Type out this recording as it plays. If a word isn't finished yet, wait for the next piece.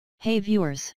Hey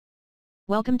viewers!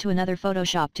 Welcome to another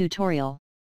Photoshop tutorial.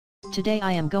 Today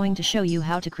I am going to show you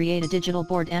how to create a digital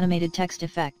board animated text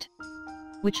effect,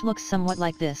 which looks somewhat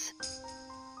like this.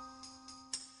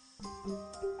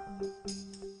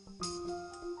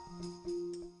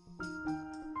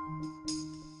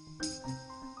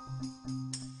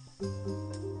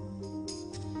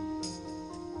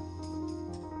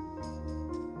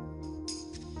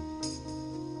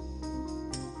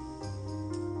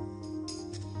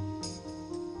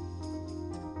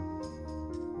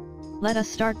 Let us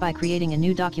start by creating a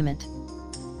new document.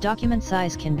 Document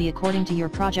size can be according to your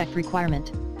project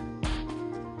requirement.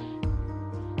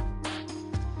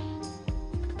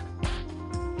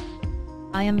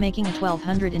 I am making a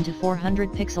 1200 into 400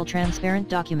 pixel transparent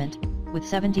document, with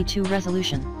 72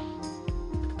 resolution.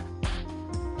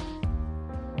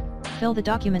 Fill the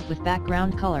document with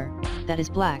background color, that is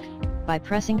black, by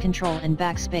pressing Ctrl and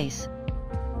backspace.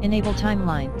 Enable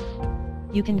timeline.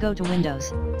 You can go to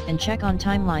Windows, and check on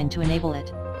timeline to enable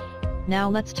it. Now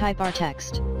let's type our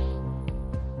text.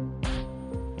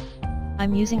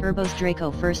 I'm using Urbos Draco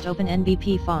First Open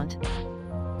NBP font.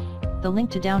 The link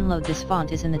to download this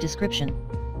font is in the description.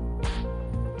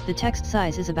 The text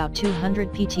size is about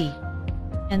 200 pt.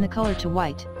 And the color to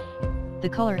white. The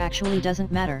color actually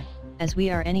doesn't matter, as we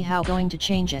are anyhow going to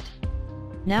change it.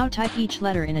 Now type each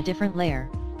letter in a different layer.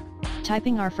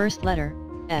 Typing our first letter,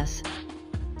 S.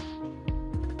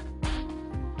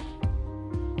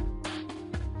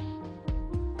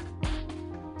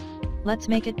 Let's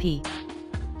make it P.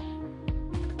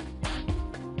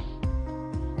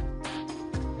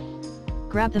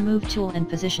 Grab the Move tool and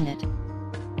position it.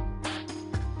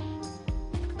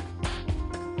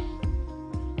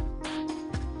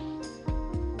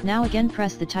 Now again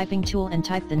press the typing tool and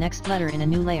type the next letter in a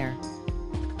new layer.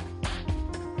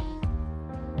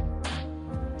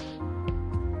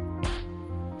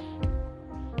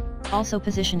 Also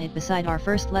position it beside our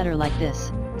first letter like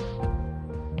this.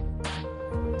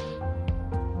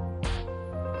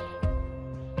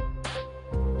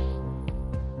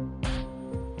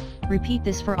 Repeat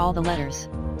this for all the letters.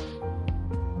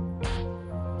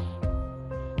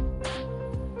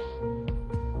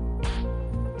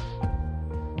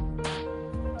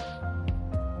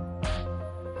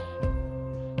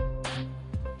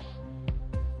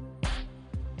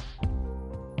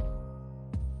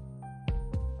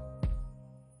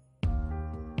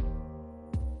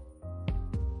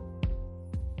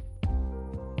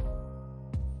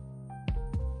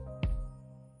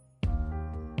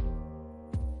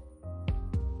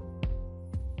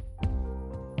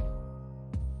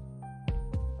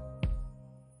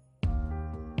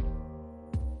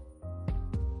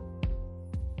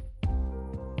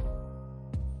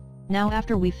 Now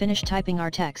after we finish typing our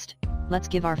text, let's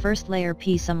give our first layer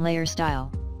P some layer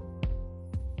style.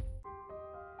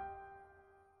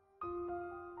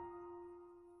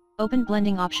 Open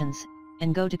blending options,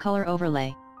 and go to color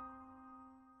overlay.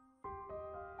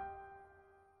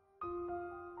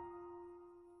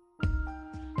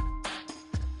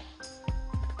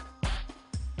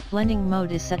 Blending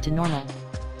mode is set to normal.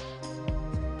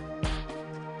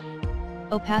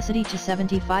 Opacity to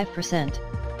 75%.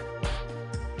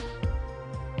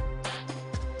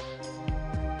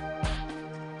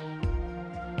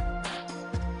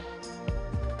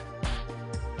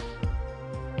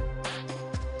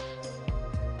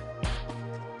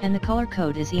 And the color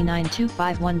code is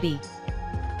E9251B.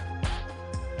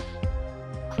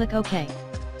 Click OK.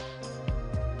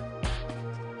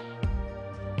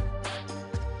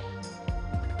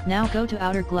 Now go to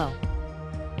Outer Glow.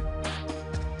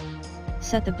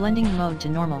 Set the blending mode to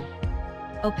normal.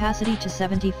 Opacity to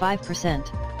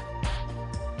 75%.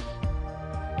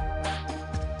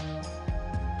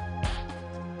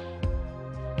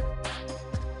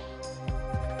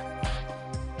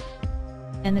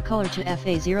 And the color to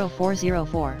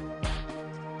FA0404.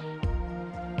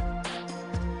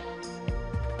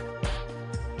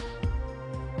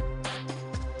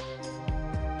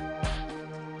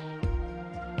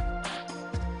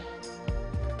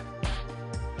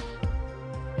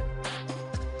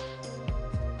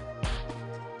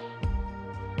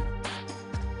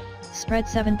 Spread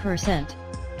 7%.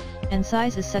 And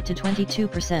size is set to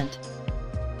 22%.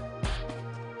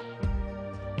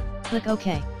 Click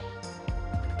OK.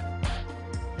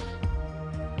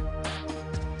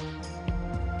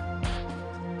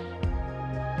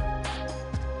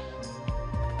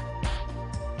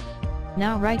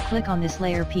 Now right-click on this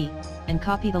layer P, and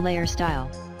copy the layer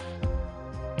style.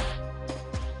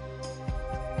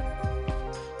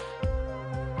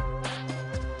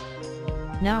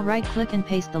 Now right-click and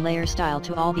paste the layer style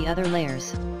to all the other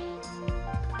layers.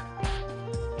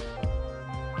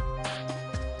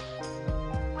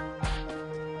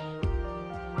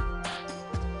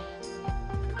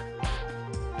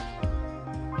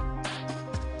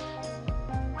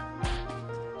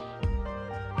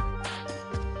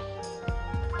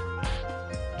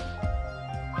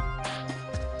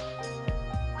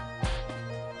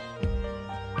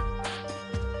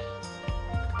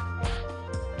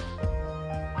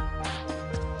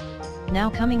 Now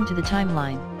coming to the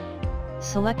timeline.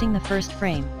 Selecting the first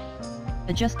frame.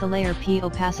 Adjust the layer P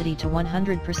opacity to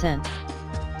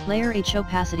 100%. Layer H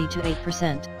opacity to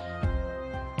 8%.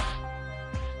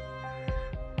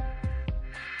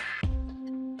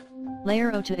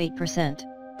 Layer O to 8%.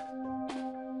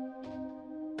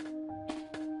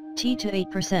 T to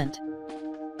 8%.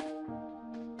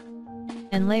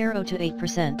 And layer O to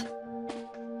 8%.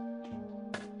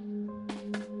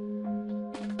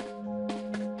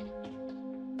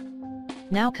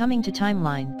 Now coming to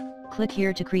timeline, click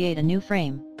here to create a new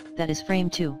frame, that is frame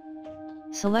 2.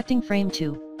 Selecting frame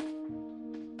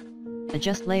 2.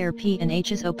 Adjust layer P and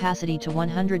H's opacity to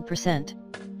 100%.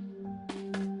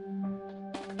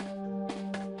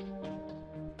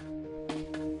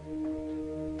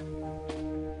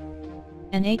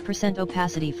 And 8%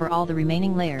 opacity for all the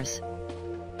remaining layers.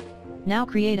 Now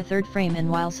create a third frame, and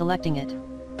while selecting it,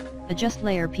 adjust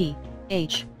layer P,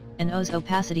 H, and O's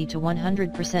opacity to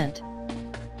 100%.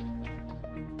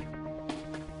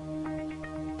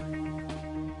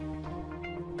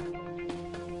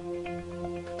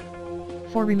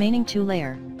 For remaining 2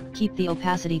 layer, keep the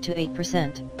opacity to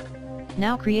 8%.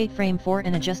 Now create frame 4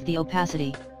 and adjust the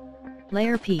opacity.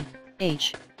 Layer P,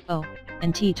 H, O,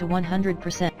 and T to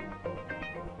 100%.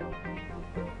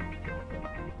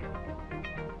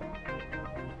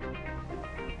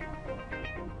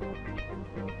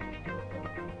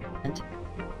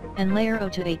 And layer O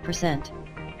to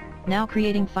 8%. Now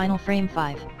creating final frame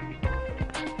 5.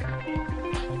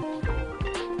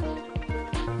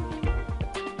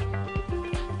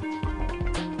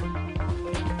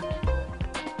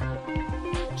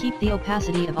 Keep the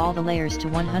opacity of all the layers to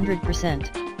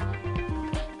 100%.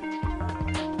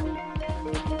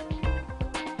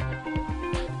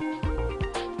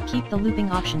 Keep the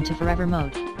looping option to forever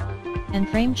mode. And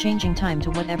frame changing time to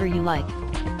whatever you like.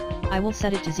 I will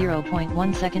set it to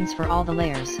 0.1 seconds for all the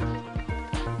layers.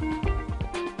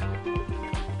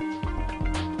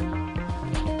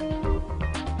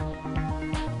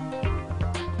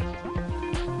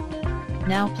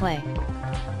 Now play.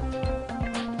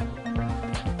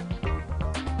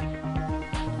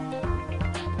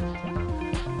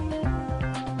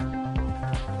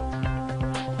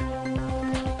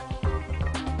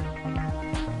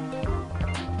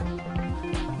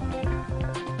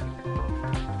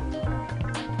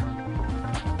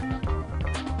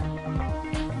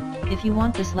 If you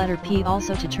want this letter P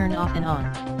also to turn off and on,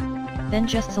 then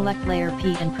just select layer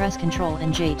P and press Ctrl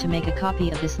and J to make a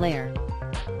copy of this layer.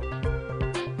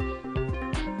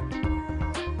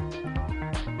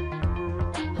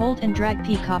 Hold and drag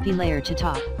P copy layer to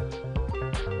top.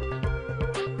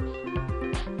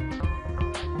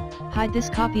 Hide this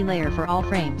copy layer for all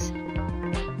frames,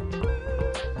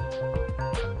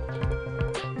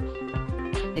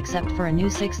 except for a new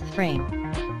 6th frame.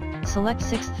 Select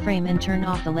 6th frame and turn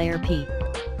off the layer P.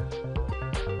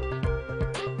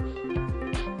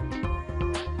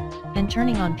 And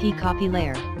turning on P copy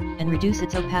layer, and reduce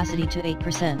its opacity to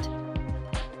 8%.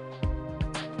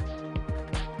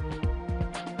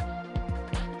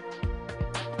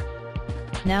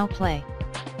 Now play.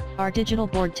 Our digital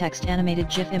board text animated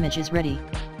GIF image is ready.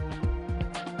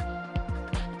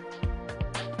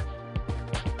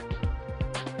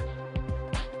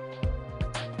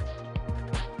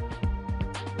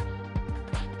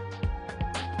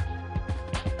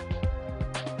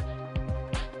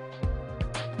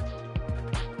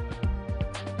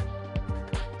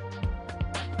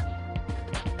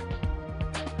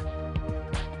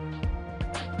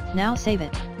 Now save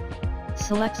it.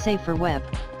 Select Save for Web.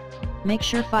 Make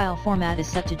sure file format is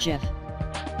set to GIF.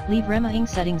 Leave remaining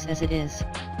settings as it is.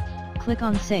 Click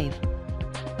on Save.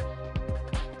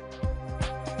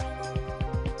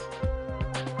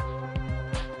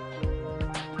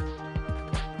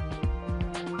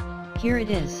 Here it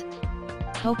is.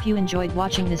 Hope you enjoyed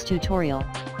watching this tutorial.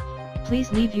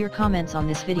 Please leave your comments on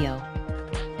this video.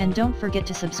 And don't forget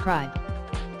to subscribe.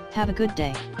 Have a good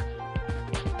day.